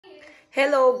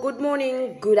Hello, good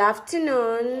morning, good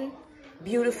afternoon,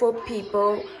 beautiful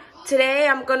people. Today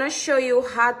I'm gonna show you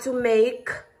how to make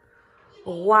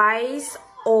wise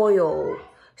oil.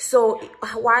 So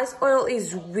wise oil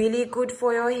is really good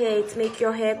for your hair. It makes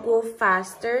your hair grow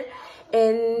faster.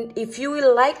 And if you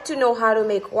would like to know how to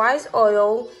make wise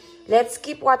oil, let's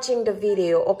keep watching the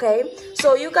video, okay?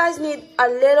 So you guys need a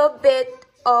little bit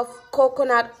of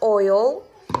coconut oil,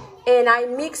 and I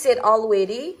mix it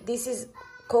already. This is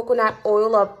coconut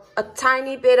oil, a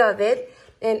tiny bit of it,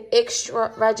 and extra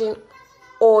virgin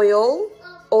oil,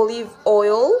 olive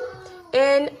oil,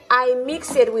 and I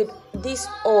mix it with this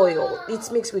oil.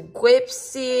 It's mixed with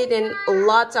grapeseed and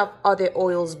lots of other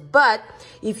oils. But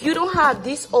if you don't have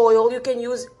this oil, you can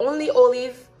use only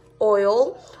olive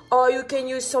oil, or you can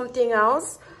use something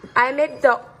else. I make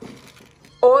the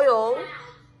oil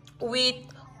with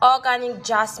organic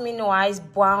jasmine wise,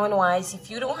 brown wise. If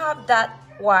you don't have that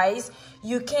wise,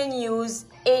 you can use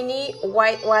any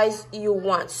white wise you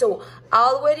want. So I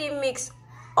already mix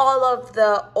all of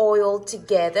the oil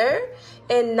together,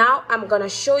 and now I'm gonna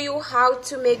show you how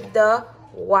to make the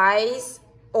wise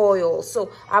oil.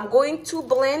 So I'm going to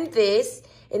blend this,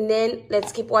 and then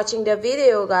let's keep watching the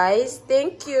video, guys.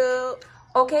 Thank you.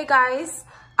 Okay guys,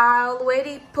 I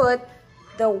already put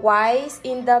the wise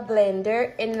in the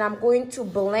blender, and I'm going to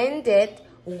blend it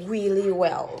really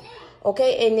well.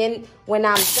 Okay, and then when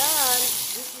I'm done,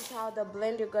 this is how the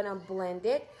blender gonna blend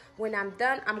it. When I'm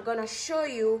done, I'm gonna show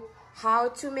you how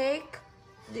to make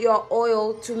your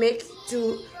oil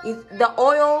the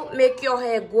oil make your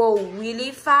hair grow really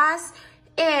fast,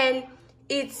 and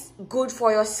it's good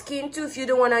for your skin too. If you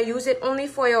don't want to use it only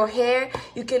for your hair,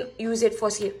 you can use it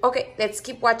for skin. Okay, let's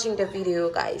keep watching the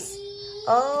video, guys.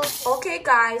 Oh, okay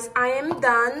guys, I am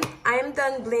done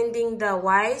blending the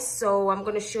wise, so I'm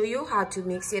gonna show you how to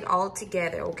mix it all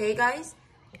together. Okay guys,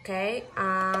 okay,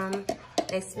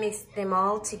 let's mix them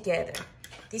all together.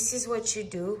 This is what you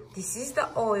do. This is the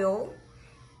oil.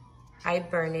 I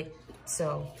burn it,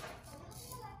 so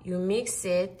you mix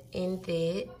it in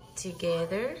there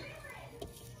together.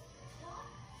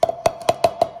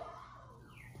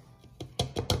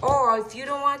 Or if you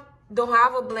don't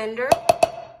have a blender,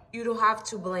 you don't have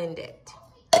to blend it.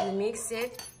 You mix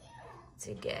it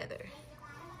together.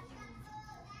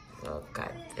 Look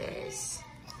at this.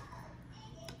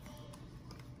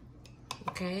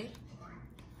 Okay,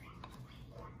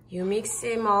 you mix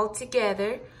them all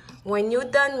together. When you're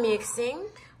done mix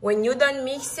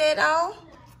it all,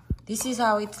 this is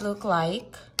how it look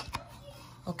like.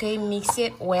 Okay, mix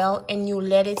it well, and you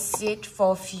let it sit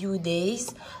for a few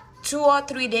days, 2 or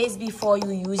 3 days before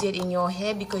you use it in your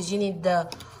hair, because you need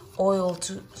the oil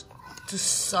to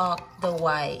suck the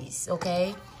wise.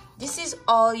 Okay, this is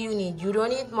all you need. You don't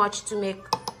need much to make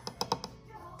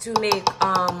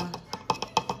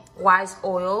wise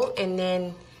oil. And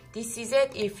then this is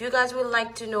it. If you guys would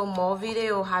like to know more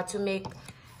video how to make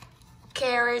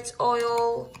carrot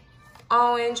oil,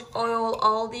 orange oil,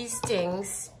 all these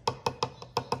things,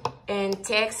 and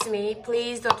text me.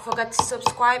 Please don't forget to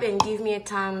subscribe and give me a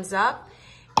thumbs up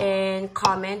and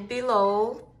comment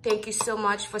below. Thank you so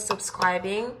much for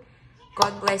subscribing.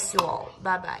 God bless you all.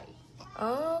 Bye-bye.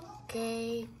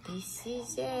 Okay, this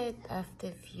is it after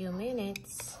a few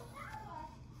minutes.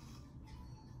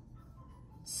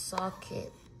 Soak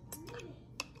it.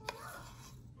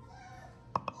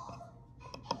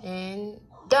 And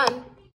done.